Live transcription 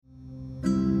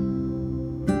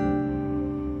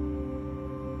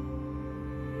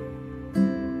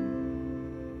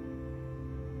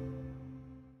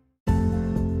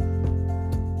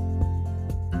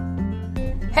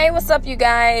Hey, what's up, you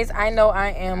guys? I know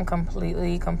I am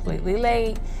completely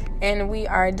late, and we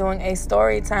are doing a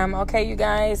story time. Okay, you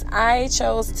guys, I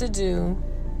chose to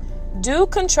do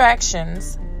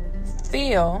contractions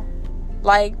feel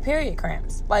like period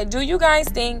cramps? Like, do you guys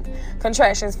think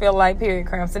contractions feel like period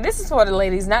cramps? And this is for the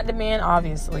ladies, not the men,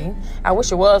 obviously. I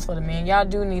wish it was for the men. Y'all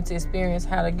do need to experience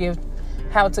how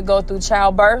to go through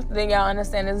childbirth. Then y'all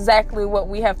understand exactly what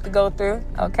we have to go through,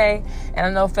 okay? And I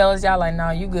know fellas, y'all like,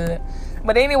 nah, you good.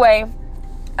 But anyway,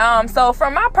 so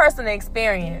from my personal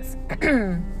experience,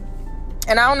 and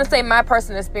I want to say my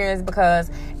personal experience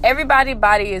because everybody's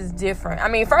body is different. I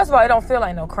mean, first of all, it don't feel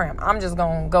like no cramp. I'm just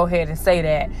going to go ahead and say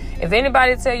that. If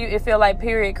anybody tell you it feel like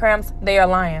period cramps, they are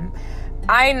lying.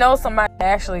 I know somebody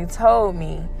actually told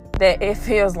me that it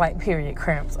feels like period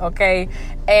cramps, okay?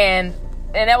 And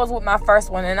that was with my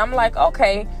first one. And I'm like,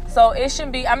 okay, so it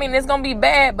shouldn't be, I mean, it's going to be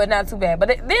bad, but not too bad. But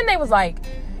then they was like,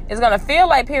 it's going to feel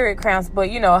like period cramps, but,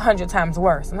 100 times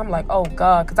worse. And I'm like, oh,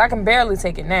 God, because I can barely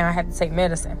take it now. I have to take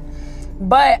medicine.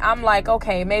 But I'm like,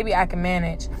 okay, maybe I can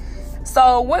manage.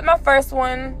 So with my first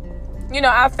one,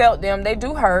 I felt them. They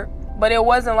do hurt, but it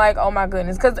wasn't like, oh, my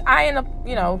goodness. Because I ended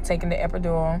up, taking the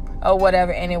epidural or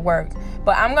whatever, and it worked.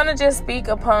 But I'm going to just speak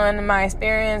upon my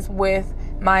experience with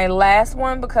my last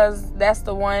one because that's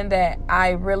the one that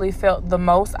I really felt the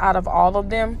most out of all of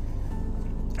them.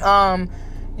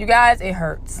 You guys, it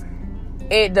hurts.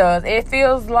 It does. It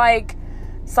feels like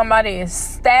somebody is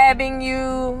stabbing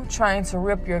you, trying to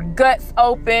rip your guts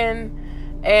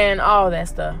open, and all that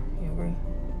stuff. You agree?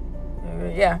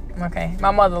 Yeah. Okay.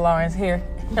 My mother-in-law is here.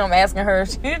 I'm asking her,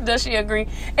 does she agree?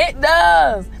 It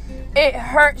does. It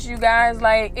hurts, you guys.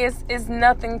 Like, it's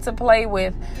nothing to play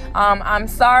with. I'm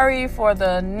sorry for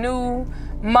the new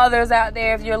mothers out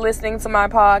there. If you're listening to my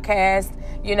podcast,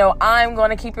 I'm going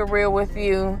to keep it real with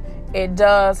you. It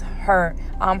does hurt.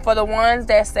 For the ones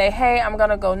that say, hey, I'm going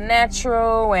to go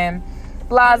natural and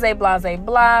blase,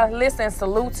 blah. Listen,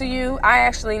 salute to you. I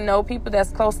actually know people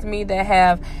that's close to me that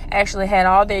have actually had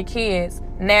all their kids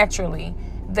naturally.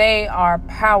 They are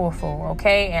powerful,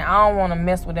 okay? And I don't want to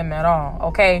mess with them at all,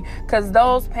 okay? Because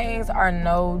those pains are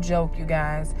no joke, you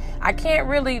guys. I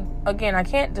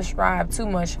can't describe too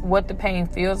much what the pain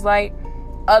feels like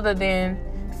other than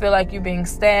feel like you're being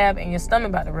stabbed and your stomach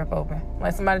about to rip open.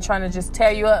 Like somebody trying to just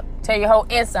tear you up, tear your whole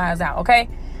insides out, okay?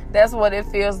 That's what it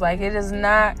feels like. It is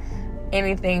not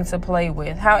anything to play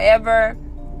with. However,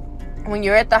 when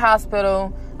you're at the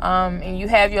hospital and you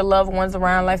have your loved ones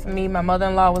around, like for me, my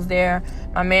mother-in-law was there,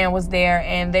 my man was there,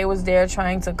 and they was there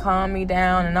trying to calm me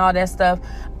down and all that stuff.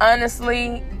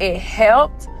 Honestly, it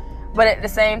helped. But at the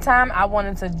same time, I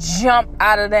wanted to jump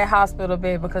out of that hospital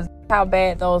bed because how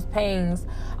bad those pains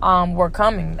were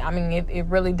coming. I mean, it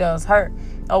really does hurt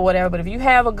or whatever. But if you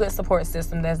have a good support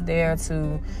system that's there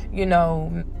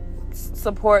to,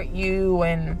 support you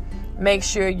and make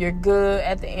sure you're good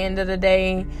at the end of the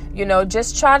day,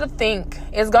 just try to think.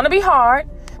 It's going to be hard.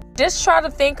 Just try to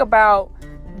think about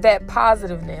that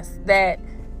positiveness that,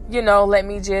 let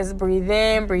me just breathe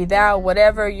in, breathe out,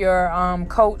 whatever your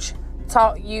coach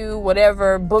taught you,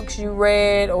 whatever books you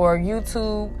read or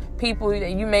YouTube people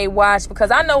that you may watch.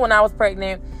 Because I know when I was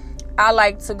pregnant, I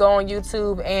like to go on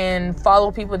YouTube and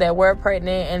follow people that were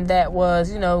pregnant and that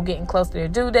was, getting close to their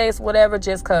due dates, whatever,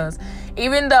 just because.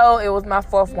 Even though it was my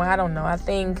fourth one, I don't know. I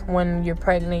think when you're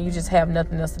pregnant, you just have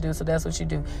nothing else to do, so that's what you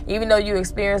do. Even though you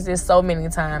experience this so many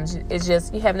times, it's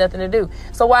just you have nothing to do.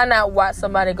 So why not watch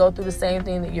somebody go through the same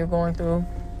thing that you're going through?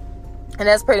 And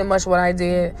that's pretty much what I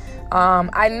did.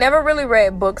 I never really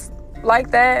read books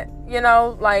like that,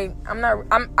 like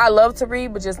I love to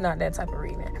read, but just not that type of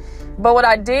reading. But what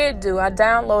I did do, I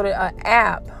downloaded an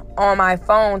app on my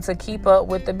phone to keep up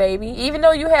with the baby. Even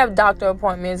though you have doctor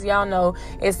appointments, y'all know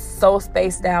it's so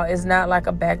spaced out. It's not like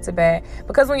a back-to-back.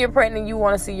 Because when you're pregnant, you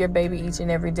want to see your baby each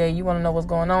and every day. You want to know what's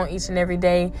going on each and every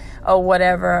day or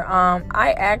whatever.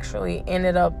 I actually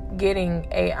ended up getting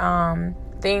a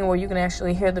thing where you can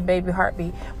actually hear the baby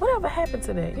heartbeat. Whatever happened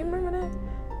to that? You remember that?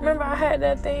 Remember I had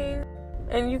that thing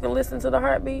and you can listen to the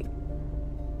heartbeat?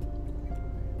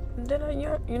 Did I?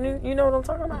 You know what I'm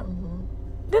talking about?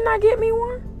 Mm-hmm. Didn't I get me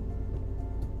one?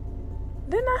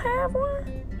 Didn't I have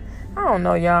one? I don't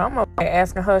know, y'all. I'm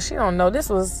asking her. She don't know. This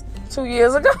was 2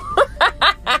 years ago.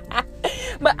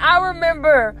 But I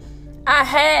remember I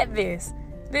had this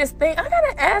thing. I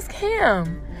gotta ask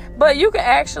him. But you can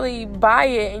actually buy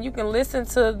it and you can listen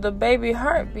to the baby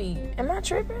heartbeat. Am I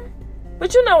tripping?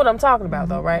 But you know what I'm talking about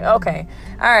though, right? Okay.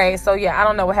 All right. So yeah, I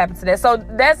don't know what happened to that. So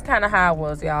that's kind of how I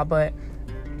was, y'all. But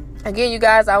again, you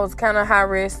guys, I was kind of high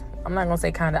risk I'm not gonna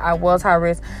say kind of, I was high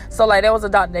risk. So like there was a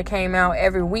doctor that came out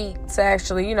every week to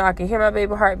actually, you know, I could hear my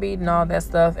baby heartbeat and all that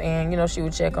stuff, and you know, she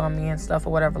would check on me and stuff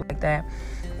or whatever like that,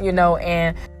 you know.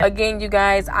 And again, you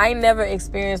guys, I never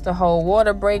experienced the whole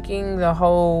water breaking, the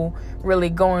whole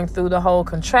really going through the whole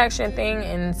contraction thing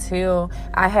until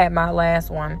I had my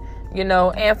last one, you know.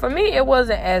 And for me, it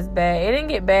wasn't as bad. It didn't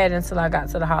get bad until I got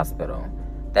to the hospital.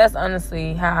 That's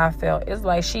honestly how I felt. It's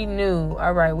like she knew,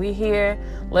 all right, we here,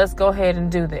 let's go ahead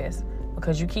and do this.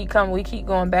 Because we keep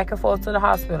going back and forth to the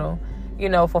hospital, you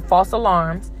know, for false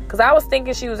alarms. Because I was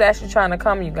thinking she was actually trying to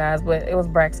come, you guys, but it was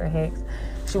Braxton Hicks.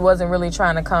 She wasn't really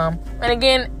trying to come. And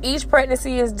again, each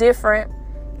pregnancy is different.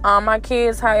 My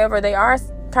kids, however, they are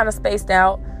kind of spaced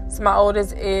out. So my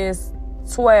oldest is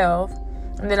 12.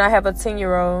 And then I have a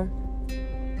 10-year-old.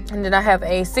 And then I have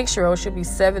a 6-year-old. She'll be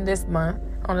 7 this month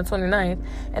on the 29th.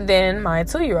 And then my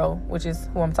 2-year-old, which is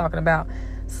who I'm talking about.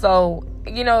 So,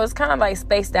 you know, it's kind of like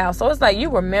spaced out. So it's like you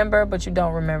remember, but you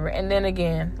don't remember. And then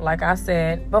again, like I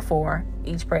said before,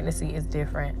 each pregnancy is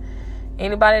different.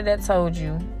 Anybody that told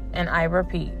you, and I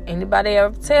repeat, anybody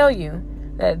ever tell you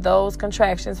that those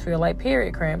contractions feel like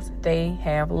period cramps, they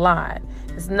have lied.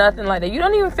 It's nothing like that. You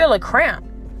don't even feel a cramp,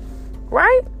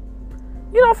 right?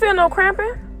 You don't feel no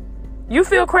cramping. You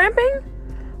feel cramping?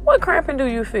 What cramping do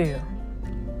you feel?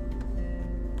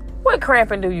 What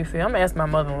cramping do you feel? I'm going to ask my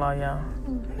mother-in-law, y'all.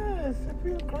 Yes, I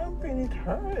feel cramping. It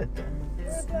hurts.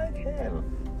 It's like hell.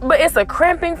 But it's a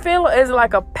cramping feel or is it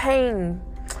like a pain?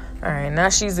 All right, now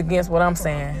she's against what I'm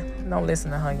saying. Don't listen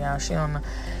to her, y'all. She don't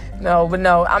know.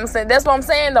 No, I'm saying, that's what I'm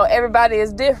saying, though. Everybody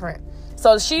is different.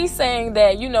 So she's saying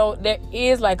that, you know, there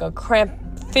is like a cramp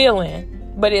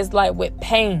feeling, but it's like with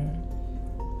pain.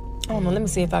 I don't know. Let me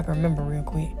see if I can remember real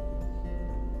quick.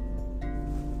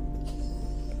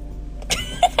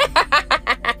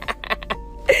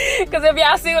 Because if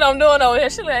y'all see what I'm doing over here,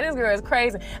 she's like, this girl is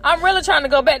crazy. I'm really trying to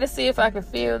go back to see if I can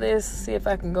feel this. See if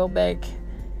I can go back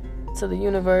to the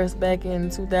universe back in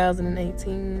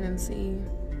 2018 and see.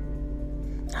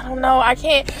 I don't know. I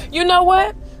can't. You know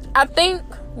what? I think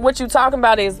what you're talking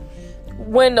about is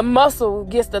when the muscle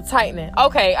gets to tightening.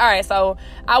 Okay, all right. So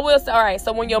I will say, all right.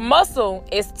 So when your muscle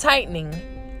is tightening,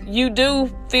 you do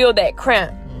feel that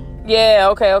cramp. Yeah,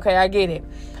 okay, I get it.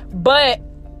 But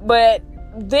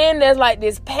then there's like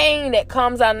this pain that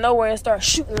comes out of nowhere and starts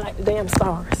shooting like the damn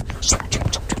stars.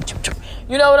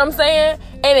 You know what I'm saying?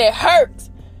 And it hurts.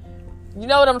 You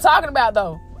know what I'm talking about,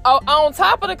 though? On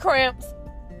top of the cramps,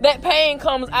 that pain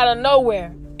comes out of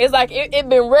nowhere. It's like it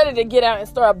been ready to get out and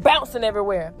start bouncing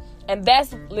everywhere. And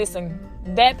listen,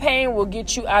 that pain will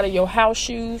get you out of your house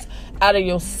shoes, out of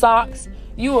your socks.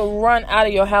 You will run out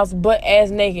of your house butt ass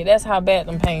naked. That's how bad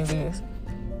them pains is.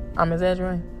 I'm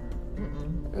exaggerating.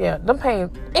 Yeah, them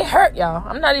pains, it hurt, y'all.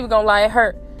 I'm not even gonna lie, it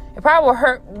hurt. It probably will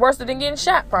hurt worse than getting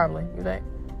shot, probably, you think?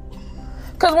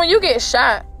 Because when you get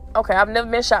shot, okay, I've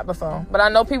never been shot before, but I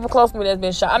know people close to me that's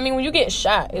been shot. I mean, when you get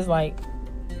shot, it's like,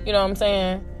 you know what I'm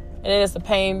saying? And then it's the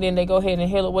pain, then they go ahead and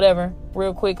heal it, whatever,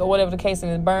 real quick, or whatever the case, and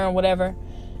it's burn, whatever.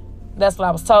 That's what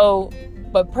I was told.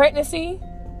 But pregnancy,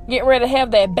 getting ready to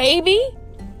have that baby,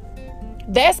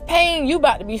 that's pain you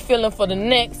about to be feeling for the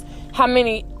next how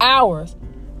many hours.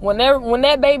 When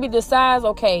that baby decides,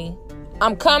 okay,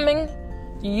 I'm coming,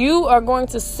 you are going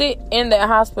to sit in that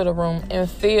hospital room and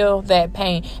feel that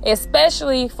pain,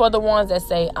 especially for the ones that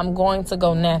say, I'm going to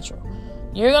go natural.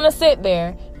 You're going to sit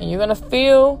there and you're going to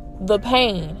feel the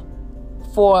pain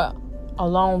for a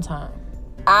long time.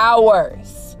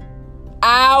 Hours.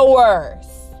 How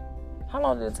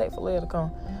long did it take for Leah to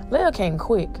come? Leah came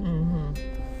quick.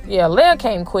 Yeah, Leah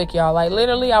came quick, y'all. Like,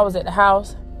 literally, I was at the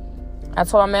house. I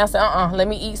told my man, I said, let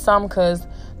me eat some, because,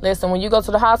 listen, when you go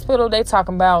to the hospital, they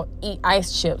talking about eat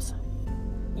ice chips.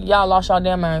 Y'all lost y'all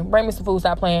damn mind. Bring me some food,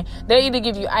 stop playing. They either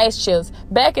give you ice chips.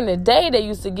 Back in the day, they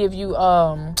used to give you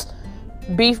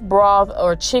beef broth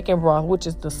or chicken broth, which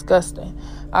is disgusting.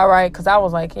 All right, because I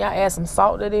was like, can y'all add some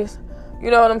salt to this?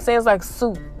 You know what I'm saying? It's like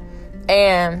soup.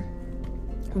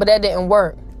 But that didn't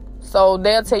work. So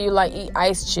they'll tell you, like, eat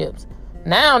ice chips.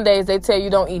 Nowadays, they tell you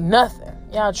don't eat nothing.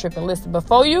 Y'all tripping. Listen,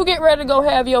 before you get ready to go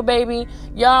have your baby,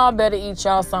 y'all better eat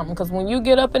y'all something. Because when you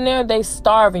get up in there, they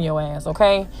starving your ass,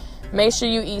 okay? Make sure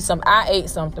you eat something. I ate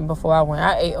something before I went.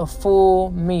 I ate a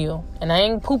full meal. And I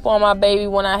ain't poop on my baby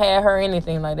when I had her or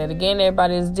anything like that. Again,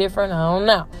 everybody is different. I don't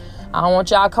know. I don't want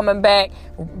y'all coming back,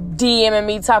 DMing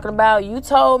me, talking about, you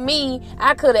told me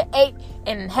I could have ate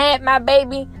and had my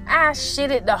baby. I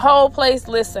shitted the whole place.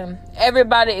 Listen,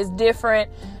 everybody is different.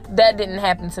 That didn't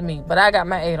happen to me, but I got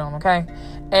my 8 on, okay?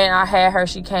 And I had her,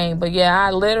 she came. But yeah,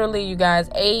 I literally, you guys,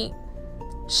 ate,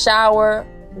 showered,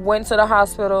 went to the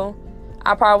hospital.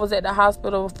 I probably was at the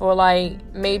hospital for like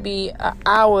maybe an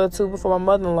hour or two before my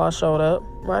mother-in-law showed up,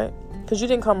 right? Because you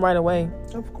didn't come right away.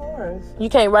 Of course. You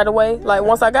came right away? Like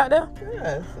once I got there?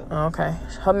 Yes. Okay.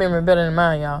 Her memory better than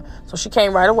mine, y'all. So she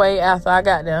came right away after I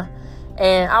got there.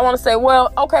 And I want to say,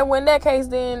 well, okay, well, in that case,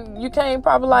 then you came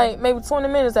probably like maybe 20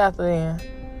 minutes after then.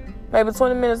 Maybe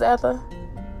 20 minutes after.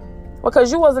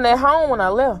 Because you wasn't at home when I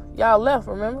left. Y'all left,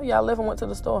 remember? Y'all left and went to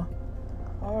the store.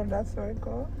 Oh, that's very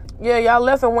cool. Yeah, y'all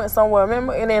left and went somewhere,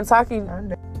 remember? And then Taki...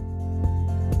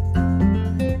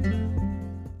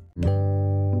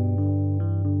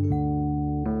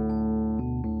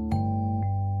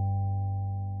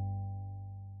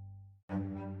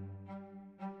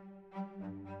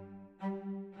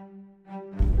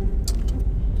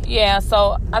 Yeah,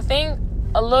 so I think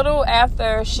a little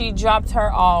after she dropped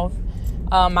her off,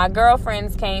 my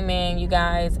girlfriends came in, you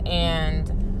guys,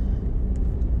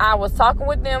 and I was talking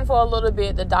with them for a little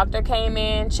bit. The doctor came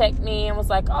in, checked me, and was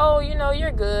like, oh,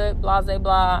 you're good, blah, blah,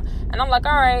 blah. And I'm like,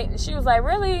 all right. And she was like,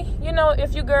 really?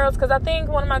 If you girls, because I think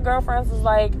one of my girlfriends was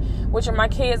like, which are my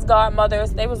kids'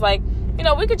 godmothers, they was like,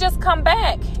 we could just come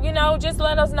back, just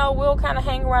let us know. We'll kind of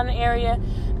hang around the area.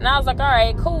 And I was like, all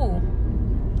right, cool.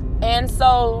 And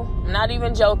so, I'm not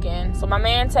even joking. So my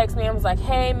man texted me and was like,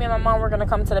 hey, me and my mom, we're going to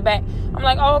come to the back. I'm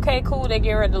like, oh, okay, cool. They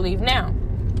get ready to leave now.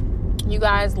 You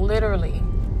guys, literally,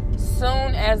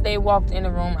 soon as they walked in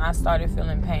the room, I started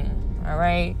feeling pain. All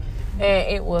right? And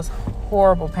it was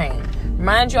horrible pain.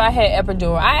 Mind you, I had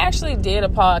epidural. I actually did a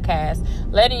podcast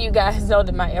letting you guys know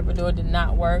that my epidural did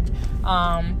not work.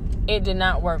 It did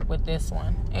not work with this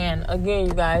one. And again,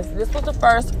 you guys, this was the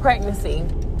first pregnancy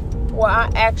where I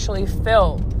actually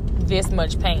felt this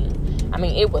much pain. I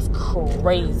mean, it was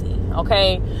crazy,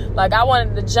 okay? Like, I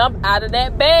wanted to jump out of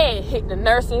that bed, hit the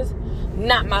nurses,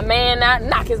 knock my man out,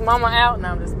 knock his mama out. No,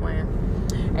 I'm just playing.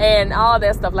 And all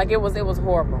that stuff. Like, it was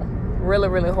horrible. Really,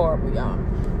 really horrible, y'all.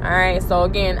 All right? So,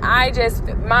 again,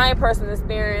 my personal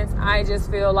experience, I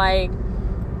just feel like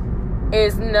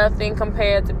it's nothing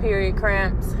compared to period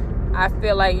cramps. I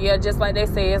feel like, yeah, just like they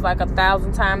say, it's like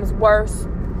 1,000 times worse.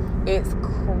 It's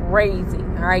crazy.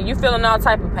 All right, you feeling all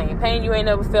type of pain you ain't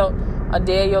never felt a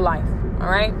day of your life. All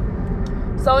right.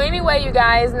 So anyway, you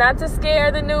guys, not to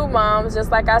scare the new moms,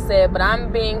 just like I said, but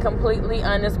I'm being completely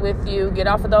honest with you. Get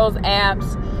off of those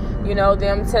apps,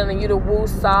 them telling you to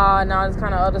woo-saw and all this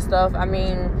kind of other stuff. I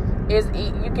mean,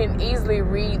 you can easily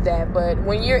read that, but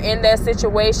when you're in that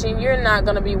situation, you're not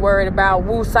gonna be worried about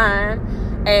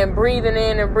woo-sawing and breathing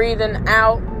in and breathing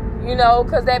out.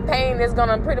 Because that pain is going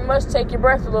to pretty much take your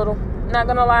breath a little. Not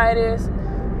going to lie, it is.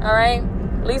 All right?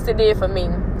 At least it did for me.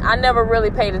 I never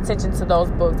really paid attention to those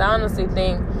books. I honestly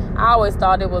think, I always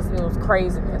thought it was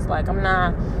craziness. Like, I'm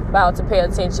not about to pay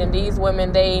attention. These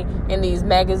women, they, in these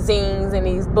magazines and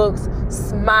these books,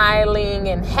 smiling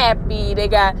and happy. They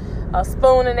got a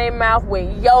spoon in their mouth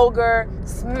with yogurt,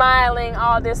 smiling,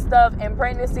 all this stuff. And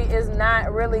pregnancy is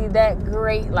not really that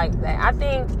great like that. I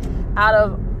think out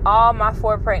of all my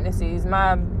 4 pregnancies,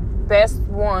 my best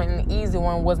one, easy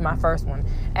one, was my first one.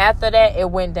 After that, it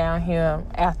went downhill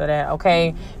after that,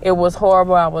 okay? It was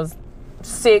horrible. I was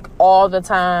sick all the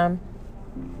time.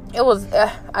 It was,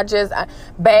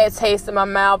 bad taste in my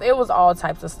mouth. It was all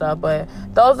types of stuff. But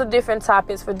those are different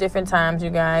topics for different times,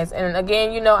 you guys. And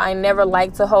again, I never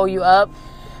like to hold you up.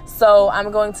 So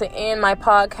I'm going to end my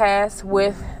podcast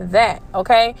with that,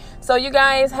 okay? So you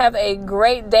guys have a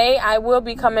great day. I will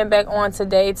be coming back on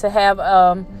today to have,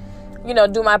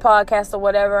 do my podcast or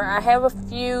whatever. I have a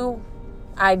few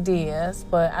ideas,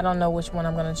 but I don't know which one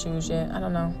I'm going to choose yet. I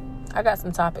don't know. I got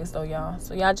some topics, though, y'all.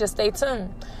 So y'all just stay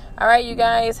tuned. All right, you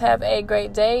guys have a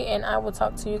great day, and I will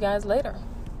talk to you guys later.